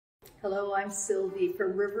Hello, I'm Sylvie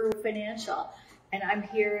for RiverWood Financial, and I'm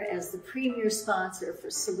here as the premier sponsor for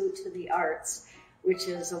Salute to the Arts, which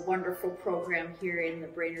is a wonderful program here in the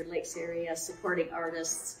Brainerd Lakes area supporting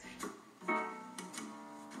artists.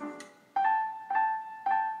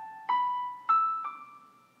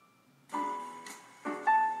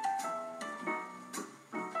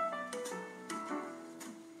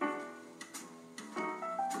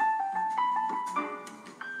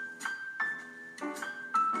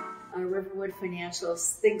 RiverWood Financial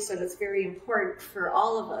thinks that it's very important for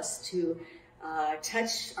all of us to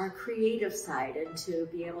touch our creative side and to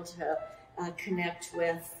be able to connect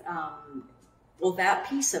with, well, that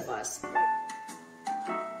piece of us.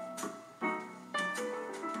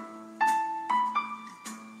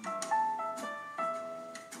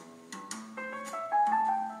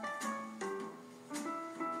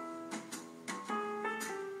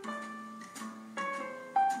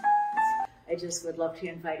 I just would love to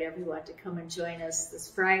invite everyone to come and join us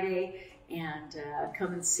this Friday and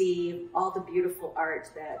come and see all the beautiful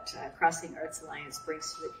art that Crossing Arts Alliance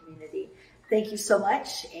brings to the community. Thank you so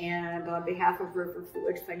much, and on behalf of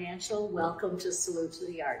RiverWood Financial, welcome to Salute to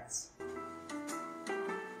the Arts.